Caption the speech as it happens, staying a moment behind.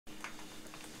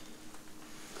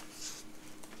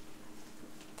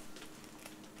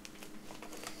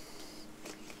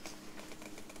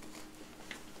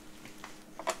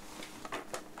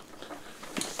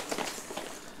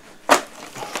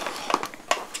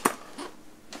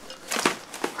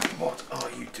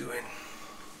doing?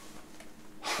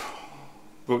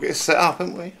 We'll get set up,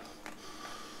 haven't we?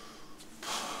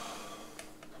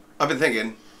 I've been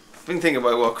thinking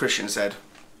about what Krishian said.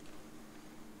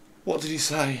 What did he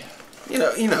say? You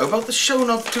know about the show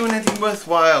not doing anything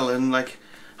worthwhile and like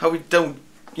how we don't,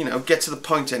 get to the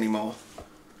point anymore.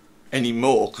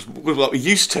 Anymore, because we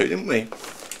used to, didn't we?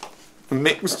 When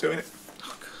Mick was doing it.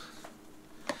 Oh,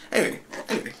 God. Anyway,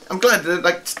 I'm glad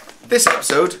that this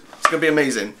episode is going to be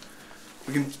amazing.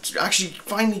 We can actually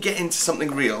finally get into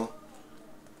something real.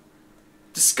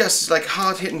 Discuss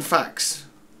hard-hitting facts.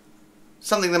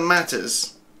 Something that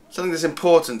matters. Something that's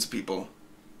important to people.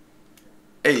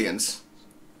 Aliens.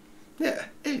 Yeah,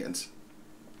 aliens.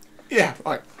 Yeah,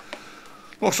 right.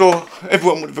 Not sure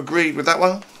everyone would have agreed with that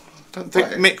one. Don't think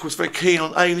Mick was very keen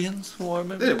on aliens, from what I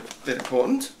remember. They're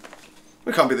important.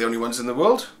 We can't be the only ones in the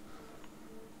world.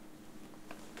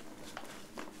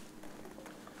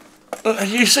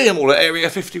 You see them all at Area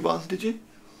 51, did you?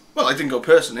 Well, I didn't go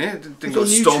personally. I didn't go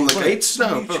storm the gates.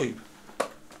 No,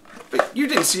 but you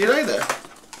didn't see it either.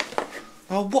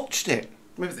 I watched it.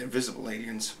 Maybe they're invisible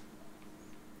aliens.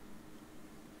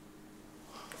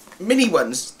 Mini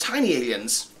ones, tiny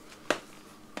aliens.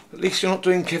 At least you're not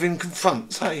doing Kevin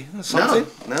Confronts, hey? That's something.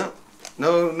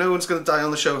 No one's going to die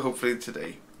on the show, hopefully,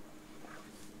 today.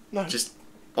 No. Just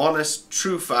honest,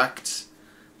 true facts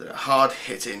that are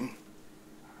hard-hitting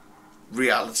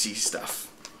reality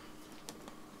stuff.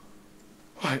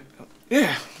 Right.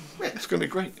 Yeah. It's going to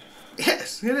be great.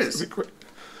 Yes, it is. It'll be great.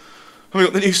 And we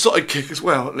got the new sidekick as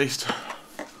well, at least.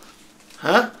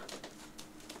 Huh?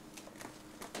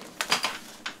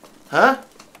 Huh?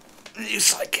 The new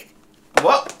sidekick.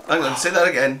 What? Hang on, say that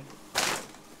again.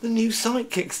 The new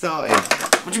sidekick started.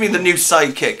 What do you mean the new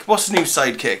sidekick? What's the new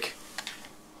sidekick?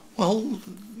 Well,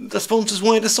 the sponsors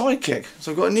wanted a sidekick,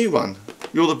 so we've got a new one.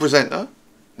 You're the presenter.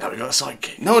 Now we've got a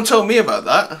sidekick. No one told me about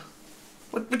that.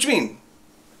 What do you mean?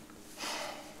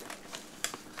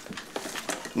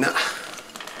 Nah.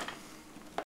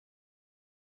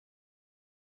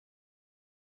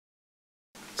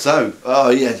 So,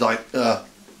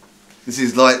 this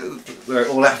is where it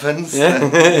all happens. Yeah.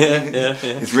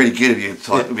 It's really good of you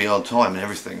to be on time and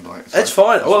everything. So it's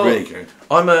fine. It's well, really good.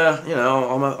 I'm a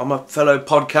fellow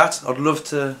podcat. I'd love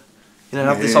to,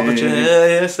 have this opportunity.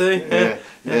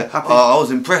 Yeah. Happy. I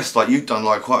was impressed. You've done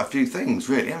quite a few things,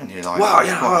 really, haven't you?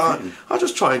 I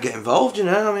just try and get involved.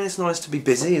 I mean, it's nice to be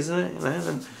busy, isn't it?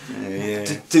 And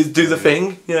do the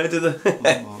thing. Do the.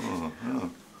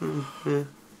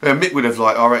 Mick would have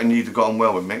I reckon you'd have got on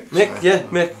well with Mick. Mick, so.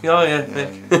 Mick. Oh yeah,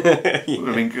 Mick. Would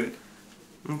have been good.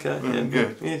 Okay, would have been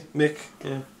good. Yeah, Mick.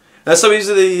 Yeah. So he was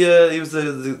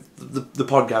the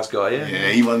podcast guy, yeah. Yeah,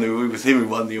 he won. It was him who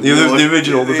won the award. The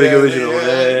original, the big original.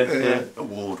 Yeah.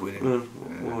 Award winning.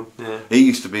 Yeah. He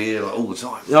used to be here all the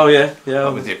time. Oh yeah.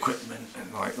 With the equipment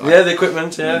and the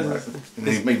equipment. Yeah. And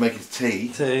he'd make his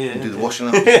tea. And do the washing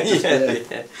up.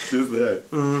 Just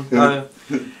there.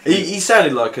 He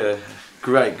sounded like a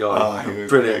great guy. He was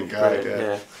brilliant.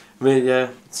 Yeah. I mean,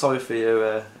 sorry for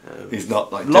you. He's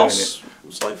not lost. doing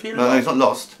it. Sorry for you. No, he's not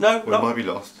lost. No, he might be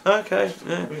lost. Okay.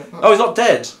 Yeah. Oh, he's not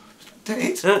dead.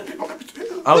 Dead?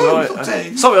 Oh right. Not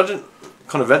dead. Sorry, I didn't.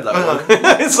 Kind of read that wrong.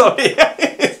 Sorry.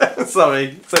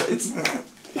 Sorry. So it's.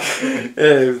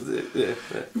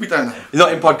 We don't know. He's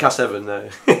not in podcast heaven, no.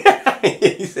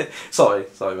 sorry,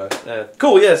 man.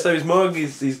 Cool, yeah. So his mug,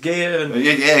 his gear, and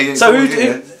yeah. So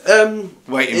waiting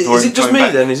for him. Is it just me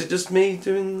then? Is it just me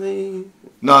doing the?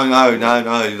 No. You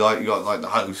got the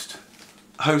host.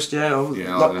 Host, yeah.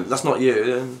 That's not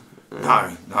you.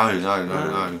 No.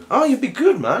 Oh, you'd be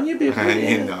good, man. You'd be a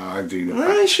good. No, I do that.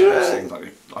 No, sure. Things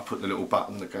I put the little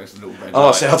button that goes to the little red.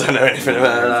 Oh, see, I don't know anything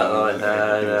about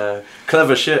that. No.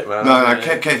 Clever shit, man. No.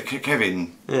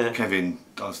 Kevin. Yeah. Kevin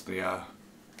does the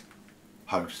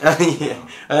host.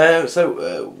 Yeah.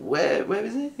 So where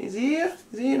is he? Is he here?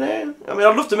 Is he here now? I mean,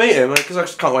 I'd love to meet him because I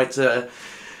just can't wait to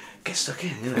get stuck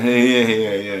in.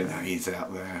 Yeah. No, he's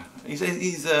out there. He's.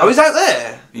 Oh, he's out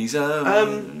there. He's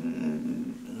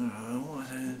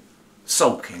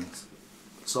sulking.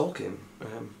 Sulking.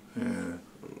 Yeah.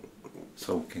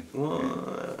 Sulking.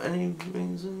 What? Any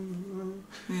reason?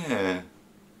 Yeah.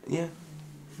 Yeah.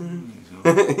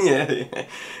 Yeah.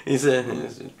 He's a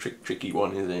tricky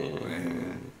one, isn't he?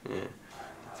 Yeah.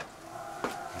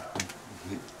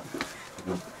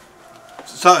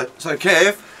 So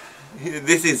Kev,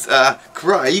 this is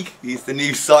Craig. He's the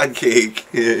new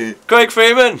sidekick. Craig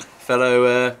Freeman,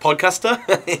 fellow podcaster.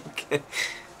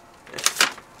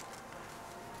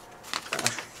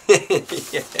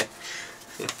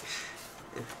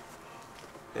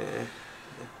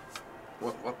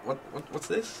 What's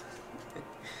this?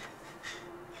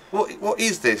 What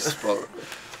is this?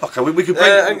 Okay, we could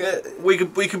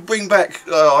bring we could bring back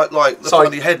like the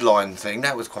bloody headline thing.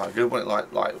 That was quite good, wasn't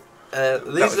it? That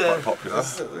was quite popular.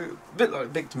 A bit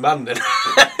like Big Demanding.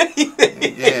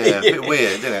 Yeah, a bit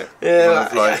weird, isn't it? Yeah. Kind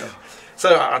of like,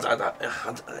 So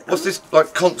what's this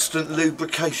like constant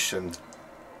lubrication?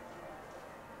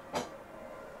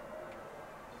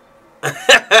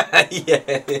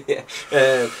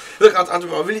 yeah. Look, I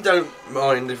really don't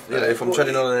mind if I'm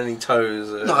treading on any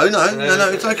toes. No,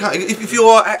 it's okay. If you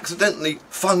are accidentally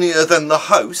funnier than the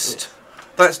host,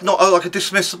 that's not like a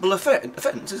dismissible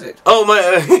offence, is it? Oh my!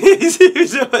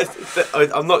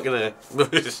 I'm not gonna.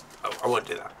 I won't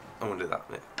do that. I won't do that.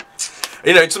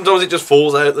 Yeah. Sometimes it just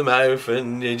falls out the mouth,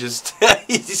 and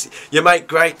you make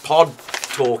great pod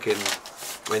talking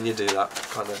when you do that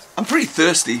kind of. I'm pretty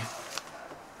thirsty.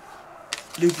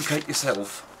 Lubricate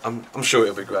yourself. I'm sure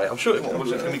it'll be great. I'm sure it'll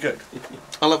It's gonna be good.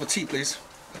 I'll have a tea, please.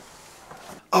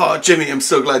 Oh, Jimmy, I'm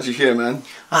so glad you're here, man.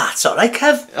 It's all right,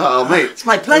 Kev. Oh, mate. It's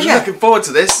my pleasure. I'm looking forward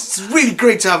to this. It's really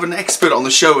great to have an expert on the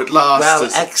show at last. Well,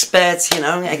 experts,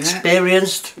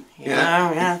 experienced,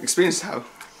 yeah. Experienced how?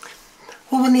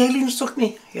 Well, when the aliens took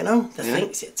me,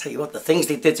 things, I tell you what, the things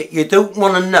they did, you don't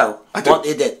want to know what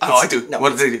they did. I do. No,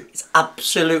 what did they do? It's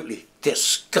absolutely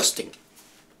disgusting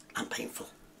and painful.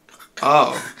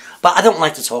 Oh. But I don't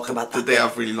like to talk about that. Did they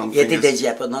have really long Yeah, fingers? they did,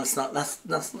 yeah, but that's not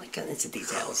getting into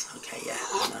details. Okay,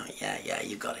 yeah,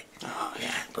 you got it. Oh,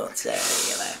 yeah, but,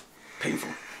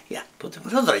 Painful. Yeah, but there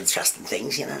were other interesting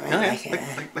things, Like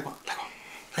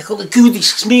like all the goo they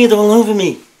smeared all over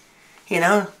me,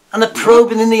 and the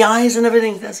probing in the eyes and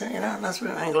everything. That's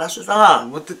what eyeglasses are.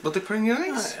 What they put in your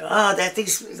eyes? That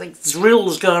these like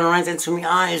drills going right into my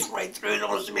eyes, right through the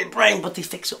nose of my brain, but they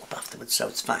fix it up afterwards, so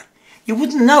it's fine. You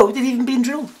wouldn't know they'd even been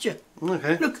drilled, would you?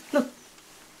 Okay. Look.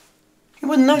 You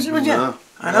wouldn't know, would you? No.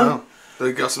 I know. No.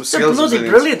 They got some They're skills. bloody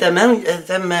brilliant,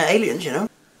 them aliens,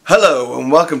 Hello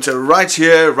and welcome to Right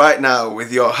Here, Right Now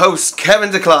with your host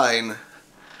Kevin Decline.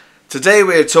 Today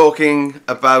we're talking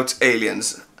about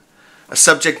aliens, a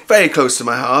subject very close to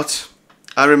my heart.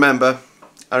 I remember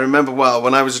well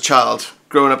when I was a child,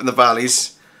 growing up in the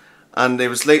valleys, and it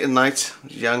was late at night, I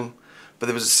was young, but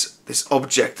there was this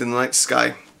object in the night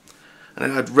sky, and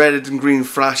it had red and green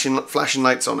flashing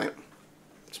lights on it.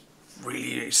 It's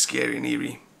really, really scary and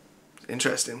eerie.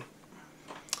 Interesting.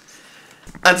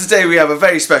 And today we have a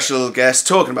very special guest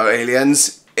talking about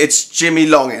aliens. It's Jimmy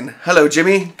Longin. Hello,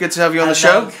 Jimmy. Good to have you on the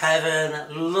show. Hello,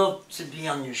 Kevin. Love to be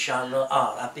on your show.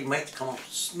 I've been waiting to come up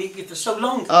and meet you for so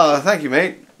long. Oh, thank you,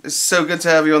 mate. It's so good to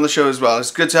have you on the show as well.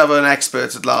 It's good to have an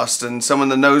expert at last and someone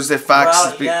that knows their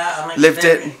facts. Well, lived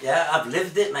it. Yeah, I've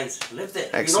lived it, mate. Lived it.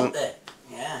 Excellent. Been up there.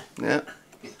 Yeah.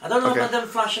 I don't know Okay. about them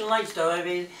flashing lights though. I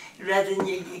mean, red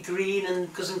and green, and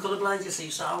because I'm colourblind, you see,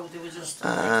 so they were just,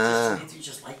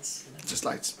 just lights. Just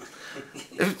lights.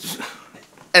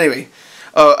 Anyway,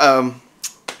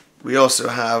 we also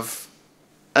have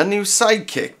a new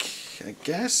sidekick, I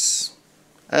guess.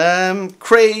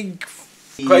 Craig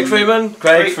Freeman.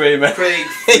 Craig Freeman.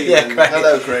 Yeah, Craig.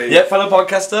 Hello, Craig. Yep, fellow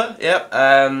podcaster. Yep.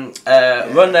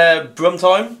 Run Brum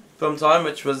Time,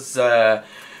 which was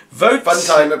vote. Fun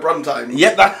time at Brum Time.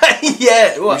 Yep.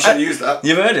 Yeah. We should use that.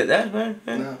 You've heard it there?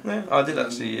 No. I did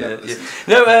actually.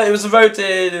 No, it was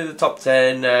voted in the top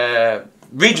 10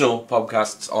 regional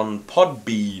podcasts on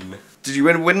Podbean. Did you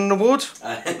win an award?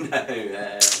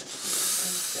 No.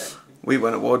 We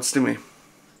won awards, didn't we?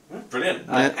 Brilliant.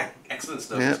 Yeah. Excellent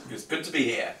stuff. Yeah. It's good to be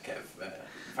here, Kev.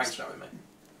 Thanks for having me.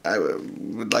 I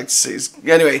would like to see.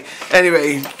 Anyway,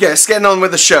 yes, getting on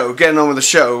with the show.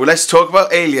 Let's talk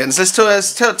about aliens. Tell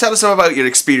us some about your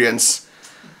experience.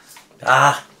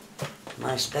 My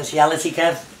speciality,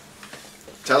 Kev.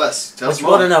 Tell us What do you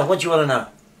more. want to know?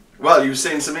 Well, you were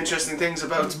saying some interesting things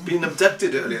about being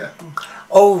abducted earlier.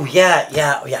 Oh, yeah.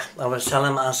 I was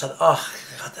telling him, I said, oh,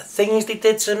 God, the things they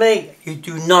did to me, you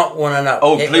do not want to know.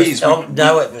 Oh, please.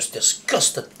 No, it was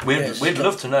disgusting. We'd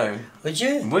love to know. Would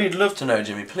you? We'd love to know,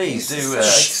 Jimmy. Please do.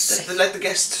 Let the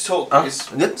guests talk, please.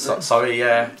 Yep. Sorry.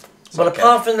 Well,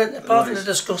 apart from the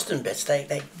disgusting bits,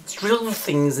 they drilled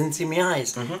things into my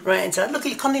eyes, right inside. Look,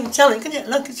 you can't even tell it, can you?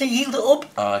 Look, they healed it up.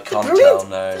 I can't brilliant. tell.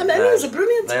 No. The memories are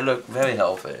brilliant. They look very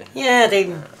healthy. Yeah,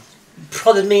 they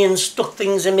prodded me and stuck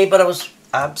things in me, but I was.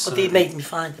 Absolutely. But they made me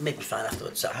fine. They made me fine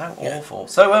afterwards. So, How awful.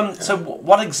 So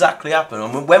what exactly happened? I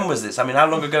mean, when was this? I mean, how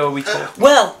long ago were we talking?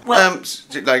 Well.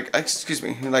 Excuse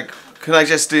me. Can I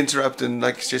just interrupt and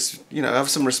have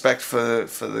some respect for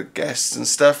the guests and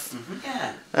stuff?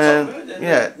 Yeah.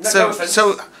 Yeah. No offense.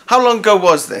 So how long ago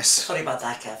was this? Sorry about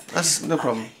that, Kev. That's no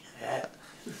problem.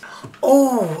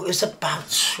 Oh, it was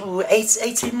about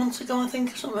 18 months ago, I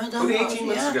think, something like that. Only 18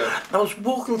 months ago? I was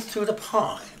walking through the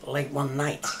park late one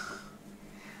night,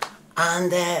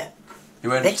 and you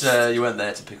went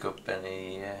there to pick up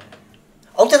any.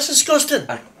 Oh, that's disgusting.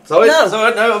 Sorry, No.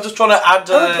 sorry, no, I'm just trying to add.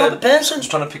 I'm a proper person. I'm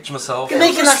just trying to picture myself. You're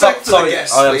making Respect to the sorry,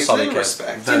 guests, I am please. sorry, Little Kev.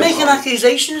 respect. You're making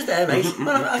accusations there, mate.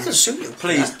 Well, I can sue you.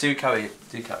 Please do carry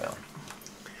on.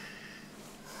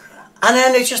 And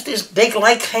then it's just this big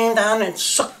light came down and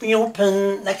sucked me up,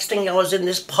 and next thing I was in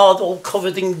this pod all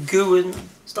covered in goo and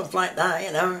stuff like that,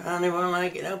 you know, and they were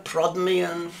like, you know, prodding me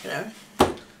and, you know,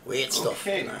 weird stuff.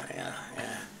 Okay. Yeah.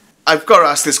 I've got to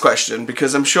ask this question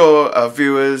because I'm sure our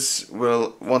viewers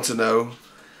will want to know,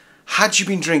 had you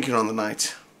been drinking on the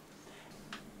night?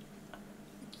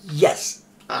 Yes.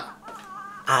 Ah.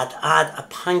 I'd had a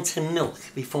pint of milk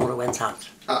before I went out.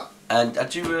 Ah. And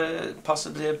had you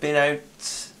possibly have been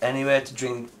out anywhere to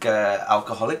drink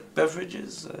alcoholic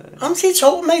beverages? I'm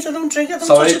teetotal, mate. I don't drink. I don't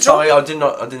Sorry, touch a drop.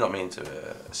 I did not mean to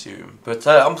assume, but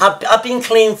I've been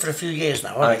clean for a few years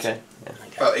now. Right? okay. Yeah.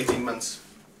 About 18 months.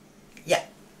 Yeah.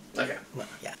 Okay. Well,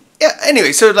 yeah. Yeah,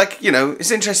 anyway, so like, you know,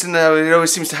 it's interesting how it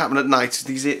always seems to happen at night,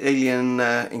 these alien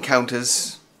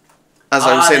encounters, as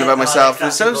I was saying about myself.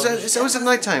 It's always at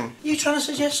night time. You trying to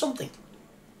suggest something?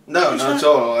 No, not at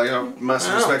all. I have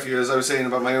massive respect for you, as I was saying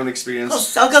about my own experience. I've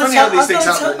It's gotta funny how tell- these I've things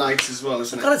gotta happen at tell- night as well,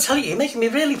 isn't I've it? got to tell you, you're making me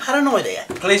really paranoid here.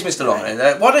 Please, Mr.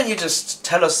 Longman, why don't you just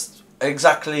tell us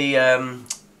exactly on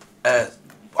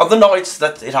the night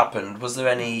that it happened? Was there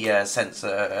any sense?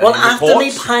 Well, any after me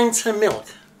reports? pint of milk,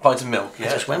 Pint of milk. I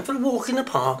Yeah. just went for a walk in the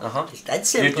park. It's dead You,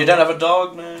 simple. you don't have a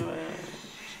dog? No.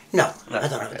 No, I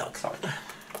don't have a dog. Sorry.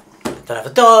 Don't have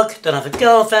a dog, don't have a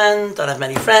girlfriend, don't have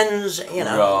many friends, you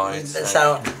know. Right,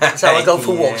 That's how I go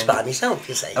for walks Yeah. by myself,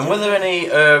 you see. And were there any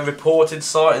reported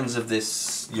sightings of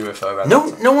this UFO? around No,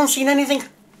 that time? no one's seen anything.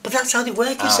 But that's how they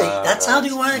work, you see. That's how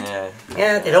they work. Yeah.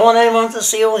 Yeah, they don't want anyone to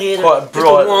see or hear them. Quite Just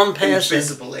bright, the one person.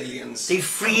 Invisible aliens. They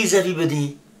freeze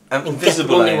everybody.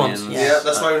 Invisible only aliens. ones, Yeah,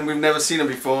 that's why we've never seen them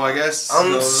before, I guess.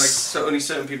 So only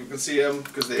certain people can see them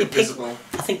because they're They pick- invisible.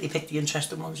 I think they picked the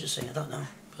interesting ones, you see. I don't know.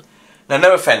 But Now,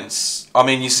 no offence. I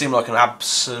mean, you seem like an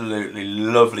absolutely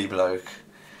lovely bloke,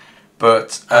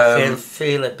 but I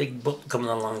feel a big butt coming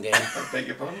along there. I beg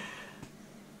your pardon?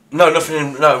 no,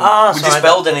 nothing. No, Ah, we sorry.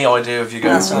 dispelled any idea of you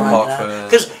going to the park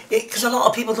for. Because a lot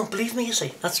of people don't believe me, you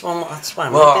see. That's why I'm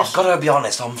Well, like I've this. got to be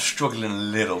honest. I'm struggling a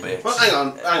little bit. Well, hang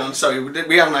on. Sorry,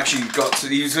 we haven't actually got to.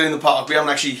 He was in the park. We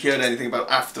haven't actually heard anything about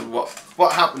after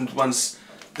what happened once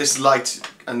this light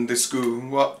and this goo.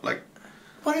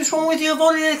 What is wrong with you? I've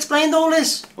already explained all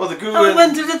this. Well, the goo. I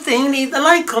went to the thing, the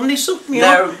light come, they sucked me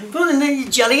No. up, put in the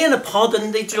jelly in a pod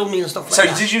and they drilled me and stuff like So,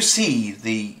 that. did you see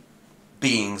the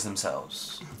beings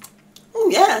themselves? Oh,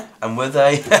 yeah. And were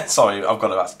they? Sorry, I've got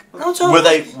to ask. No, it's all Were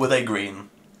right. they green?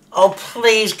 Oh,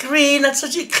 please, green, that's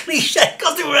such a cliche,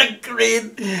 because they weren't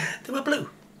green. They were blue.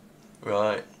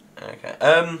 Right. Okay.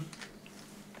 I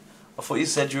thought you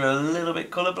said you were a little bit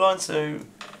colourblind, so.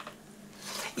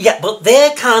 Yeah, but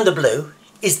their kind of blue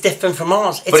is different from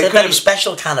ours. It's But it a could very have-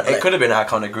 special kind of blue. It could have been our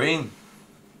kind of green.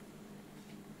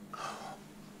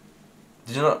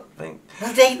 Did you not think?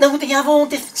 They have all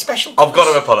different special I've got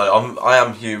to colours. apologise. I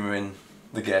am humouring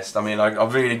the guest. I mean, I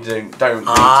really don't.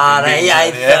 Ah, need to be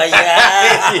yeah.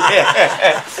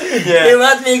 yeah. You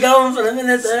had me going for a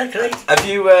minute there, Craig. Have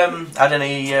you had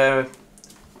any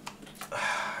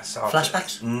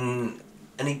Flashbacks?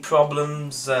 Any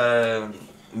problems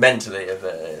mentally?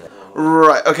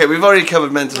 Right, okay, we've already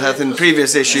covered mental health in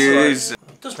previous issues.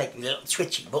 It does make me a little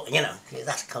twitchy, but you know,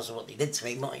 that's because of what they did to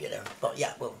me, not you know. But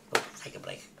yeah, we'll take a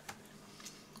break.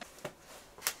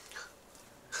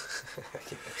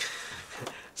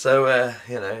 So,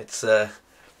 you know, it's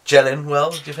gelling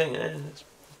well, do you think?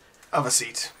 Have a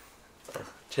seat.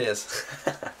 Cheers.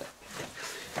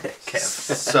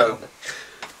 So,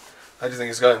 how do you think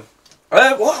it's going?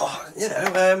 Well, you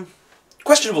know,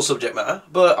 questionable subject matter,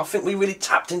 but I think we really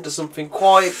tapped into something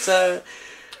quite... I'm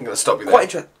going to stop you there. Quite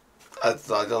interesting.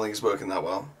 I don't think it's working that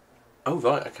well. Oh,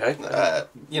 right, okay.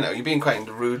 You know, you're being kind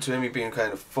of rude to him, you're being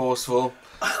kind of forceful.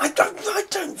 I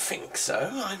don't think so.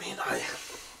 I mean, I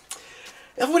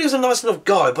thought he was a nice enough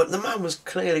guy, but the man was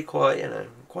clearly quite, you know,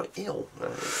 quite ill.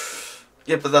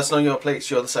 Yeah, but that's not your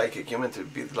place. You're the sidekick. You're meant to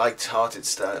be the light-hearted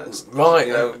star. Right.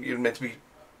 You know, you're meant to be...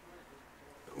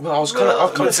 Well, I was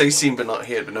I kind of say seen but not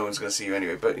heard, but no one's going to see you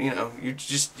anyway. But, you know,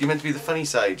 you're meant to be the funny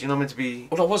side. You're not meant to be...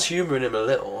 Well, I was humouring him a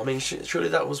little. I mean, surely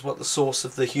that was what the source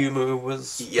of the humour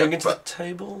was Yeah, bringing to the but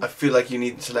table? I feel like you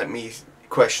need to let me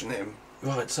question him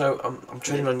Right, so I'm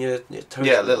treading on your toes.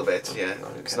 Yeah, a little bit. Yeah,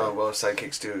 Okay. it's not what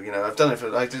sidekicks do. You know, I've done it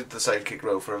for. I did the sidekick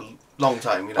role for a long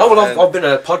time. You know. Oh well, I've been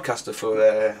a podcaster for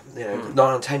 9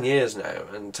 or 10 years now,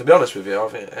 and to be honest with you,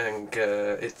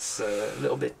 it's a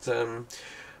little bit I don't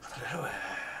know,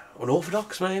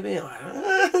 unorthodox maybe.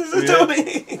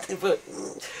 But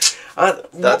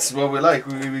that's what we're like.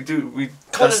 We do.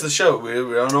 That's the show.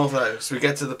 We're unorthodox. We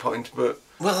get to the point, but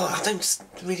well, I don't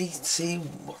really see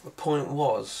what the point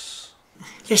was.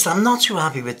 Listen, I'm not too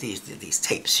happy with these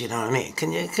tapes. You know what I mean?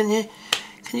 Can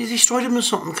you destroy them or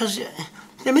something? Because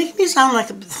they're making me sound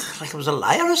like I was a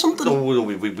liar or something. No,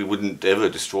 we wouldn't ever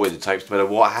destroy the tapes, no matter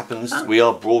what happens. We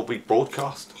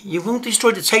broadcast. You won't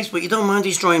destroy the tapes, but you don't mind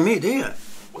destroying me, do you?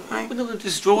 We're not going to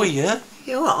destroy you.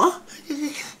 You are.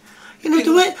 You know,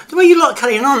 the way you lot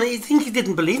carrying on, you think you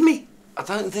didn't believe me. I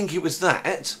don't think it was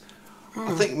that.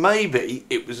 I think maybe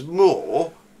it was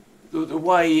more the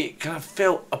way it kind of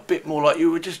felt a bit more like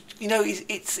you were just, you know,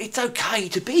 it's okay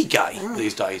to be gay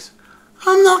these days.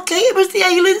 I'm not gay. It was the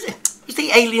aliens. It was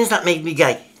the aliens that made me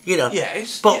gay. You know.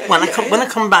 Yes. But when I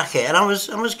come back here, I was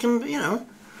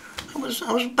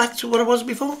back to what I was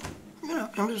before. You know,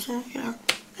 I was you know.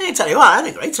 I tell you what, I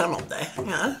had a great time up there. You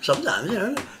know, sometimes you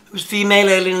know. It was female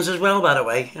aliens as well, by the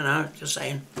way. You know, just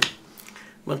saying.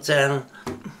 But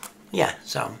yeah.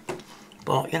 So,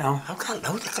 but you know, I've got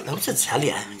loads to tell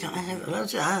you. I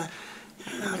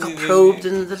got probed,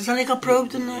 and did I tell you I got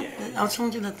probed? And I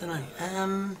told you that tonight.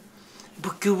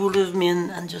 But Google of me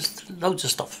and just loads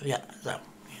of stuff. Yeah. So,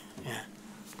 yeah.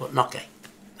 But not gay.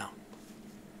 No.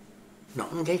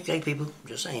 Not gay people. I'm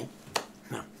just saying.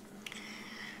 No.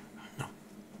 No.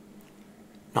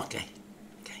 Not gay.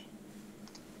 Okay.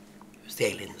 It was the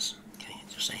aliens. Okay,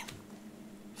 just saying.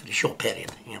 For the short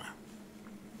period, you know.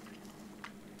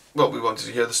 well, we wanted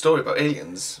to hear the story about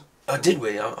aliens. Did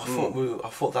we? I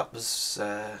thought that was.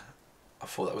 I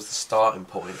thought that was the starting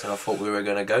point, and I thought we were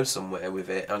going to go somewhere with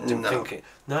it. I didn't think it.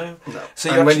 No. No.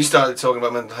 So and when you started talking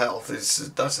about mental health,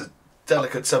 that's a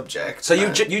delicate subject. So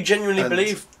you genuinely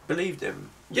believed him?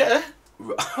 Yeah.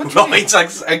 Right.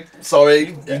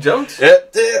 Sorry. You don't? Yeah.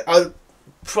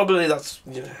 Probably that's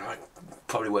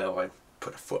probably where I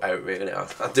put a foot out. Really, I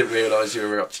didn't realise you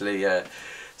were actually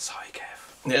sorry,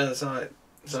 Kev. Yeah, that's alright.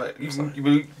 It's alright.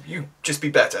 You just be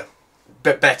better.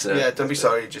 Better. Yeah, don't be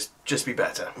sorry. Just be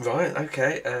better. Right.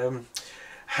 Okay.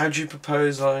 How do you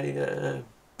propose I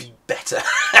be better?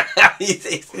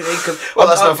 Well,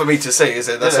 that's not for me to say, is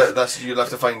it? That's you'll have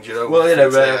to find your own. Well,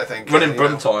 I think running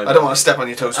brum time. I don't want to step on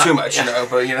your toes too much,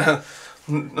 but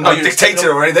I'm not a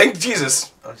dictator or anything.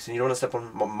 Jesus. So you don't want to step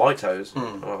on my toes?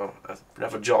 Oh, I'd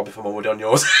have a job if I'm already on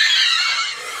yours.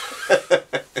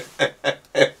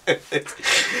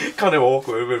 It's kind of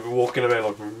awkward. We're walking around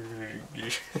like.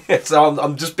 So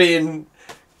I'm just being.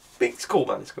 It's cool,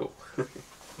 man. It's cool.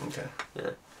 Okay.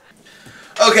 Yeah.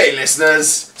 Okay,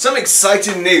 listeners. Some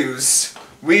exciting news.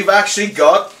 We've actually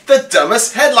got the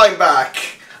dumbest headline back,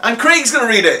 and Craig's gonna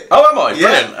read it. Oh, am I?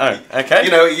 Yeah. Brilliant. Oh, okay.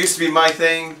 You know, it used to be my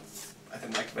thing. I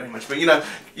didn't like it very much, but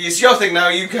it's your thing now.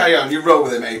 You carry on. You roll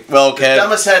with it, mate. Well, The Kev,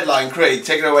 dumbest headline, Craig.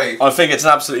 Take it away. I think it's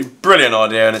an absolutely brilliant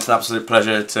idea, and it's an absolute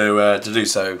pleasure to do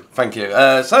so. Thank you.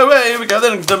 So here we go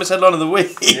then. Dumbest headline of the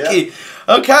week. Yeah.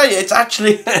 Okay, it's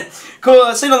actually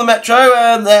cool. Seen on the Metro.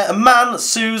 A man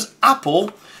sues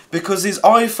Apple because his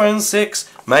iPhone 6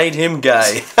 made him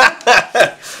gay.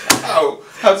 How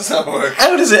does that work?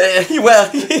 How does it? Well,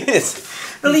 it is.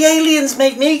 Well, the aliens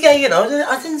make me gay, you know.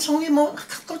 I didn't tell you more.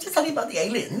 I've got to tell you about the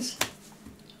aliens.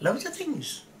 Loads of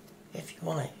things. If you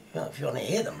want to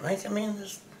hear them, right? I mean,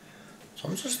 there's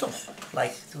tons of stuff.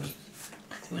 Like there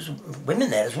was women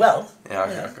there as well. Yeah,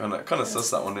 I kind of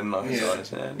sussed that one, didn't I? Yeah.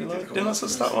 Didn't I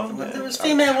suss that one? There was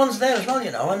female ones there as well,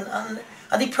 you know,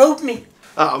 and they probed me.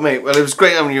 Oh, mate. Well, it was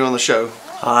great having you on the show.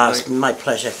 Ah, it's my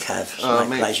pleasure, Kev. It's my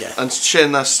pleasure. And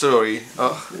sharing that story.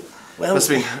 Oh, Well, must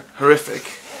have been horrific.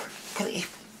 Well,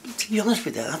 to be honest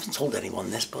with you, I haven't told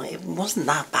anyone this, but it wasn't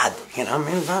that bad, you know. I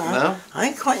mean, No?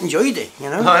 I quite enjoyed it, you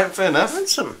know. All right, fair enough. I had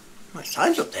some nice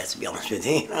times up there, to be honest with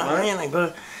you. You know what I mean? Like,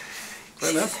 but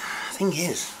Fair enough. the thing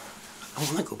is, I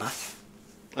want to go back.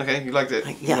 Okay, you liked it.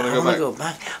 Like, yeah, You I want to go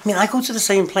back. I mean, I go to the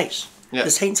same place Yeah. at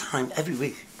the same time every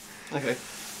week, Okay.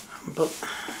 but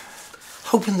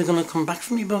hoping they're going to come back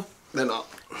for me. But They're not.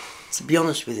 to be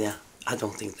honest with you, I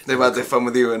don't think They've had their fun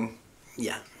with you and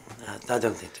Yeah, I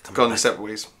don't think they're coming gone back. their separate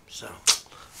ways. So.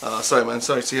 Sorry, man.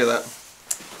 Sorry to hear that.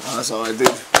 That's all right,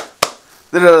 dude.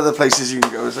 There are other places you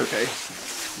can go. It's okay.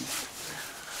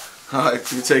 All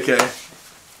right, you take care.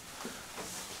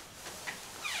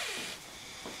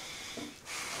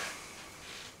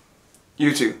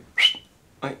 You too.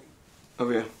 Right,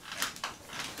 over here.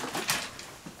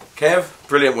 Kev,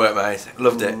 brilliant work, mate.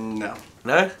 Loved it. No.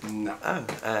 No? No.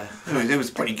 Oh, It was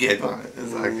pretty good, wasn't it? It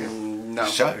was like No. a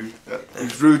show. He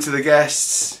was rude to the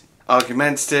guests,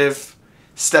 argumentative,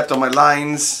 stepped on my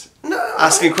lines,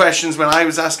 asking questions when I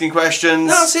was asking questions.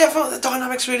 No, see, I thought the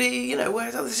dynamics really, you know,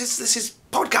 this is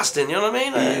podcasting, you know what I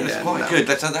mean? It's quite good.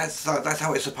 That's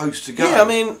how it's supposed to go. Yeah, I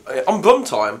mean, on brum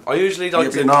time, I usually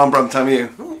like You're not on Brum Time,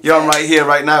 you. You're on right here,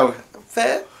 right now.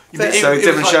 Fair. So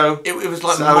different show. It was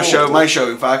like It's our more- show, my show,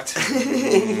 in fact.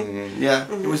 Yeah.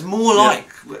 It was more like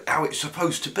how it's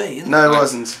supposed to be. Isn't No, it? it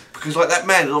wasn't. Because like that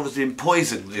man had obviously been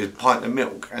poisoned with his pint of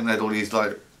milk and had all these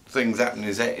like things happening in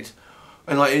his head,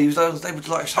 and like they would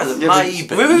like say that Yeah,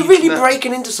 but maybe We were really No.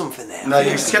 breaking into something there. No,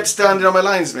 you kept standing on my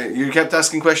lines, mate. You kept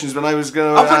asking questions when I was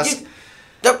going I to thought ask. you...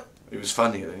 No. it was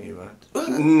funnier than you were.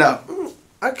 No.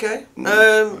 Okay.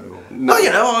 No. No,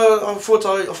 you know, I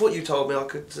thought you told me I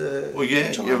could. Well,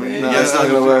 yeah, chime yeah, in. No, Yeah, it's not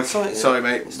going to work. Sorry, Sorry,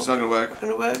 mate. It's not going to work.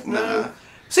 Gonna work? Nah. No.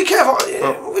 See,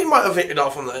 Kev, we might have hit it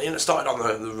off on started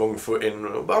on the wrong footing,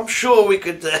 but I'm sure we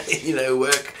could,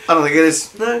 work. I don't think it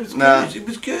is. No, it's Nah. It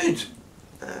was good.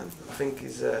 I think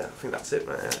that's it,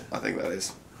 mate. I think that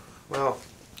is. Well,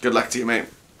 Good luck to you, mate.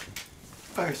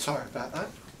 Very sorry about that.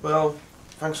 well,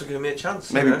 thanks for giving me a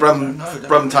chance. Maybe you know.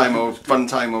 Brum Time or Fun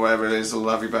Time or whatever it is will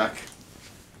have you back.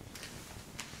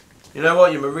 You know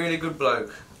what? You're a really good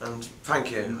bloke, and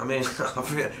thank you. I mean,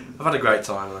 I've had a great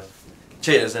time.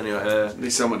 Cheers, anyway. At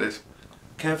least someone did.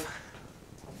 Kev.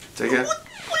 Take care.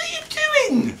 What are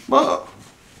you doing? What?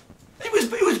 It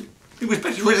was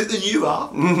better at it than you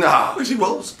are. No. Which he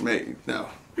was. Mate, no.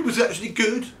 It was actually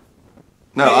good.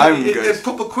 No, I'm There's good.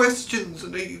 proper questions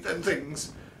and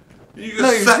things. You just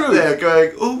No, you're sat rude. there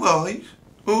going, "Oh right,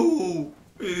 oh,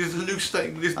 he's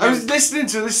hallucinating with this." I was listening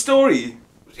to this story.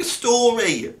 Your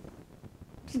story.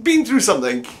 You've been through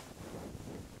something.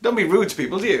 Don't be rude to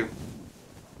people, do you?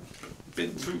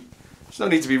 Been through. There's no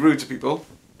need to be rude to people.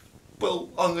 Well,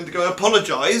 I'm going to go and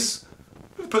apologise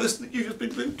to the person that you've just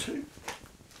been rude to.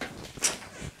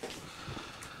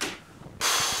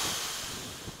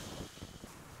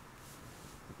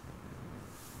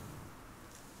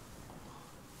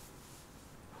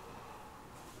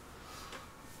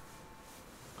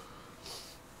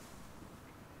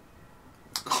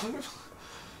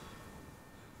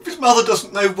 If his mother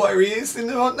doesn't know where he is, then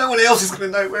no one else is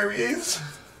going to know where he is.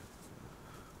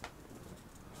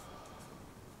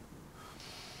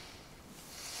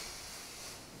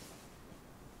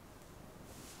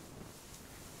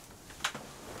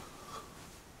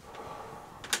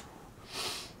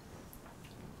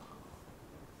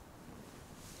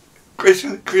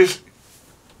 Chris,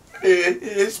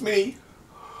 it's me.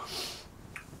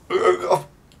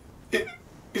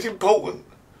 It's important.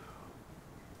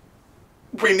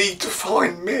 We need to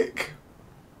find Mick.